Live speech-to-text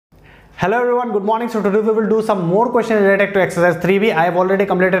Hello everyone, good morning. So today we will do some more questions related to exercise 3B. I have already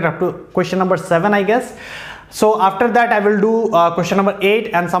completed up to question number 7, I guess. So after that I will do question number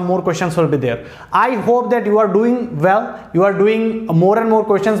 8 and some more questions will be there. I hope that you are doing well. You are doing more and more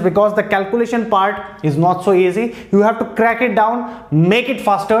questions because the calculation part is not so easy. You have to crack it down, make it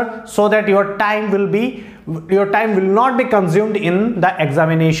faster so that your time will not be consumed in the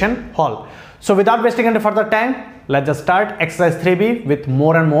examination hall. So without wasting any further time, let's just start exercise 3B with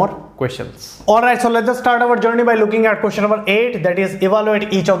more and more questions. Alright, so let's just start our journey by looking at question number 8, that is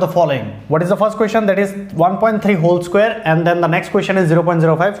evaluate each of the following. What is the first question? That is 1.3 whole square, and then the next question is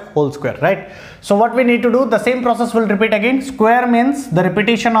 0.05 whole square, right? So what we need to do, the same process will repeat again. Square means the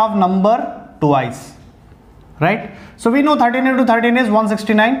repetition of number twice, right? So we know 13 into 13 is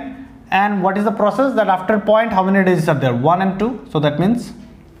 169, and what is the process? That after point, how many digits are there? 1 and 2, so that means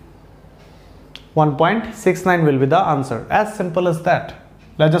 1.69 will be the answer. As simple as that.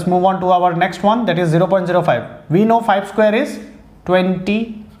 Let's just move on to our next one, that is 0.05. We know 5 square is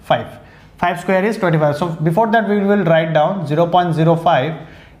 25. 5 square is 25. So before that we will write down 0.05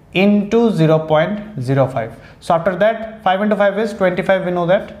 into 0.05. So after that 5 into 5 is 25, we know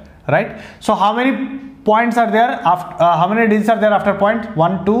that, right? So how many points are there after how many digits are there after point?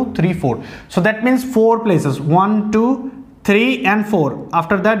 1, 2, 3, 4. So that means 4 places, 1, 2, 3 and 4.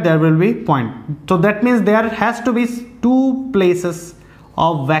 After that there will be point. So that means there has to be 2 places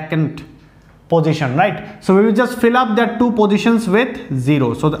of vacant position, right? So we will just fill up that 2 positions with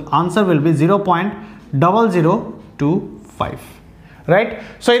 0. So the answer will be 0.0025, right?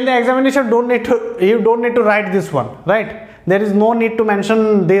 So in the examination you don't need to write this one, right? There is no need to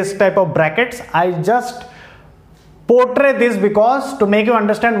mention this type of brackets. I just portray this because to make you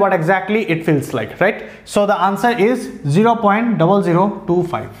understand what exactly it feels like, right? So the answer is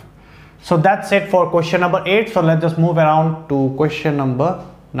 0.0025. So that's it for question number 8. So let's just move around to question number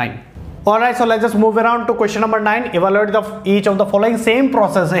 9. Alright, so let's just move around to question number 9. Evaluate each of the following. Same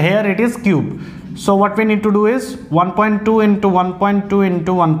process. Here it is cube. So what we need to do is 1.2 into 1.2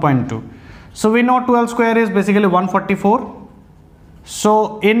 into 1.2. So we know 12 square is basically 144.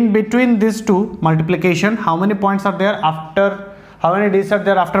 So in between these two multiplication, how many points are there after, how many digits are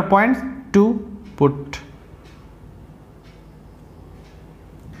there after points? 2 put.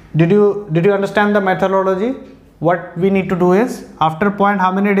 Did you understand the methodology? What we need to do is after point, how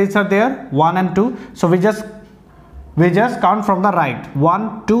many digits are there? 1 and 2. So we just count from the right,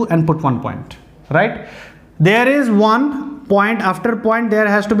 1, 2 and put 1 point, right? There is 1 point, after point there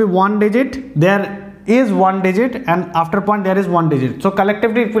has to be 1 digit, there is 1 digit, and after point there is 1 digit. So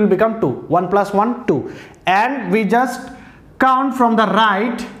collectively it will become 2. 1 plus 1, 2. And we just count from the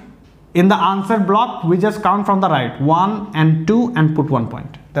right. In the answer block we just count from the right, 1 and 2 and put 1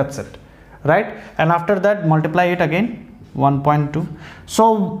 point. That's it, right? And after that multiply it again, 1.2.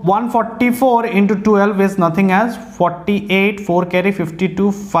 So 144 into 12 is nothing as 48, 4 carry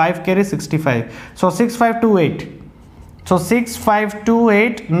 52, 5 carry 65. So 6528. So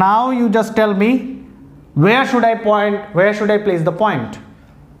 6528. Now you just tell me where should I place the point?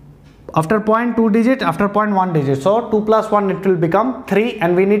 After point 2 digit, after point 1 digit. So 2 plus 1 it will become 3,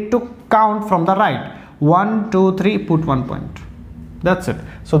 and we need to count from the right, 1, 2, 3, put 1 point. That's it.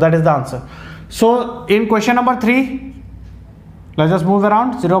 So that is the answer. So in question number 3, let's just move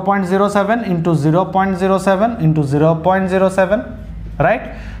around. 0.07 into 0.07 into 0.07,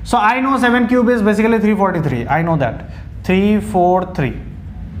 right? So I know 7 cube is basically 343. I know that 343,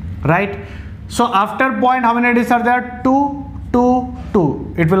 right? So after point, how many digits are there? 2, 2,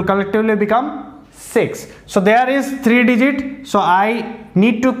 2. It will collectively become 6. So there is 3 digit. So I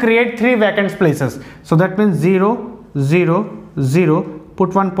need to create 3 vacant places. So that means 0, 0, 0,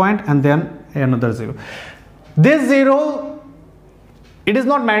 put 1 point and then another 0. This 0, it is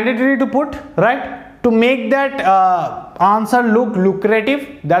not mandatory to put, right? To make that answer look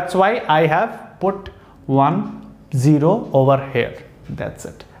lucrative, that's why I have put 1 0 over here. That's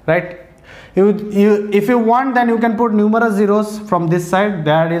it, right? If you want, then you can put numerous zeros from this side.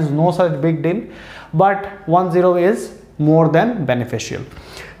 There is no such big deal, but 1 0 is more than beneficial.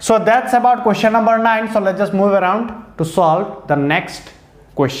 So that's about question number 9. So let's just move around to solve the next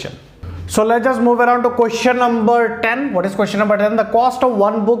question. So let's just move around to question number 10. What is question number 10? The cost of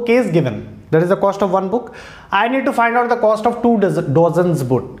 1 book is given. That is the cost of 1 book. I need to find out the cost of 2 dozens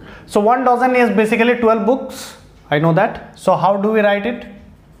book. So 1 dozen is basically 12 books. I know that. So how do we write it?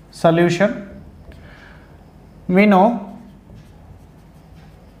 Solution. We know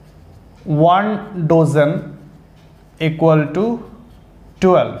 1 dozen equal to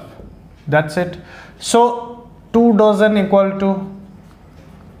 12. That's it. So 2 dozen equal to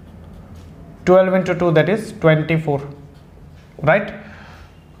 12 into 2, that is 24, right?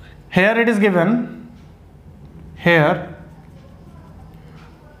 here it is given, here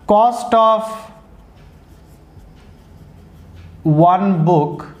cost of one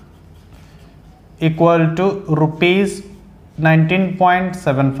book equal to rupees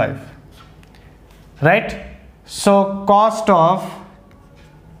 19.75, right? So cost of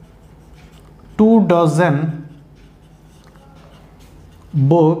 2 dozen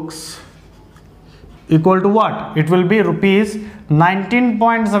books equal to what? It will be rupees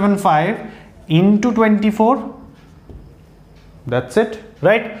 19.75 into 24. That's it,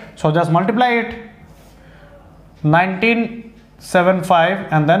 right? So just multiply it,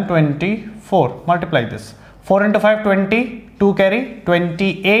 19.75 and then 24. Multiply this. 4 into 5, 20, 2 carry,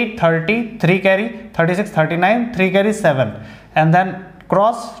 28, 30, 3 carry, 36, 39, 3 carry, 7. And then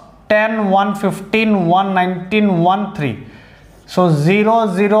cross 10, 1, 15, 1, 19, 1, 3. So 0,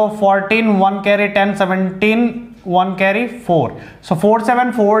 0, 14, 1 carry, 10, 17, 1 carry, 4. So 4,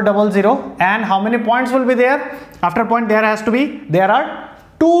 7, 4, 0, 0. And how many points will be there? After point there has to be, there are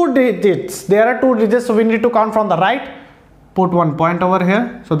 2 digits. There are 2 digits. So we need to count from the right. Put 1 point over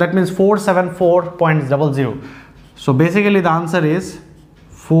here. So that means 474.00. So basically the answer is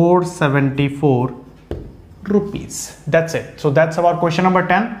 474 rupees. That's it. So that's our question number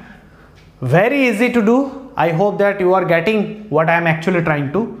 10. Very easy to do. I hope that you are getting what I am actually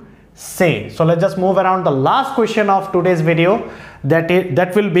trying to say. So let's just move around the last question of today's video.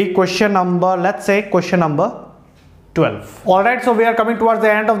 That will be question number, let's say question number 12. Alright, so we are coming towards the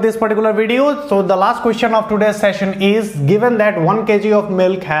end of this particular video. So the last question of today's session is, given that 1 kg of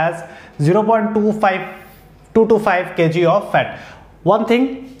milk has 0.225 kg of fat. One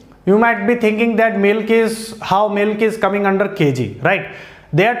thing you might be thinking that how milk is coming under kg, right?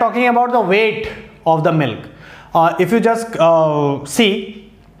 They are talking about the weight of the milk. If you just see,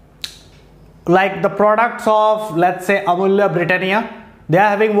 like the products of, let's say, Amulya Britannia, they are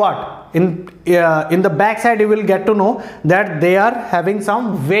having what? In the back side you will get to know that they are having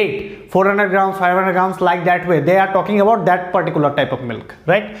some weight, 400 grams, 500 grams, like that way. They are talking about that particular type of milk,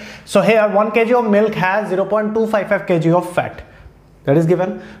 right? So here 1 kg of milk has 0.255 kg of fat. That is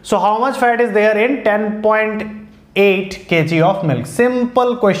given. So how much fat is there in 10.8 kg of milk?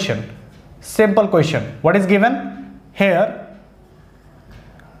 Simple question. Simple question. What is given? Here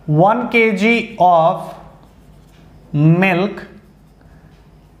 1 kg of milk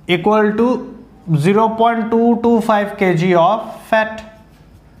equal to 0.225 kg of fat,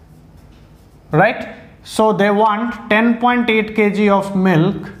 right? So they want 10.8 kg of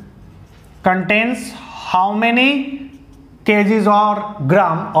milk contains how many kgs or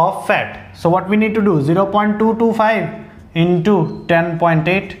gram of fat. So what we need to do? 0.225 into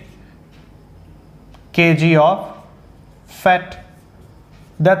 10.8 kg of fat.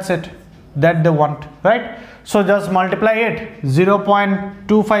 That's it, that they want, right? So just multiply it,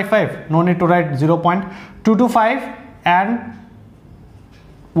 0.255, no need to write 0.225 and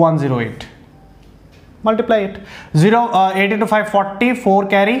 108. Multiply it. 8 into 5, 40, 4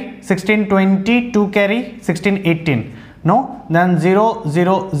 carry, 16, 20, 2 carry, 16, 18. No, then 0,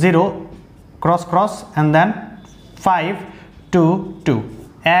 0, 0, cross, cross, and then 5, 2, 2.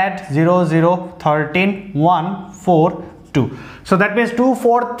 Add 0, 0, 13, 1, 4, 2. So that means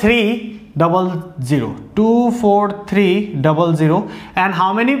 24300. 24300. And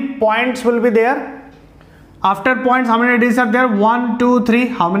how many points will be there? After points, how many digits are there? 1, 2, 3.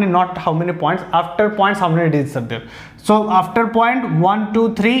 How many? Not how many points. After points, how many digits are there? So after point 1,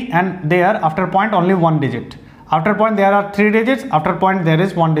 2, 3, and there after point only 1 digit. After point there are 3 digits. After point there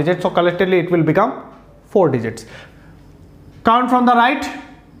is 1 digit. So collectively it will become 4 digits. Count from the right.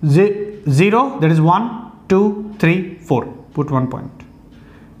 0. That is 1, 2, 3, 4. Put 1 point.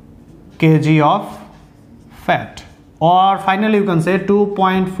 Kg of fat. Or finally you can say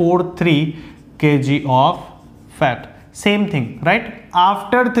 2.43 kg of fat. Same thing, right?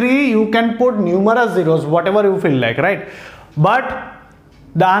 After 3 you can put numerous zeros, whatever you feel like, right? But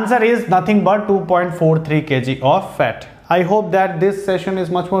the answer is nothing but 2.43 kg of fat. I hope that this session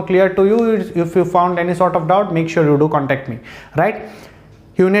is much more clear to you. If you found any sort of doubt, make sure you do contact me, right?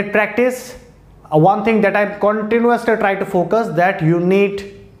 You need practice. One thing that I continuously try to focus, that you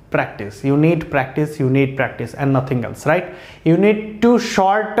need practice. You need practice, you need practice, and nothing else, right? You need to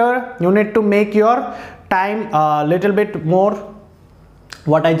you need to make your time a little bit more,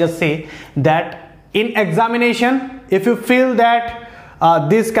 what I just say, that in examination, if you feel that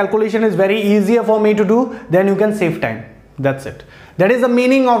this calculation is very easier for me to do, then you can save time. That's it. That is the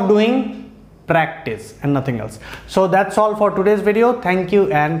meaning of doing practice and nothing else. So that's all for today's video. Thank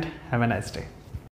you and have a nice day.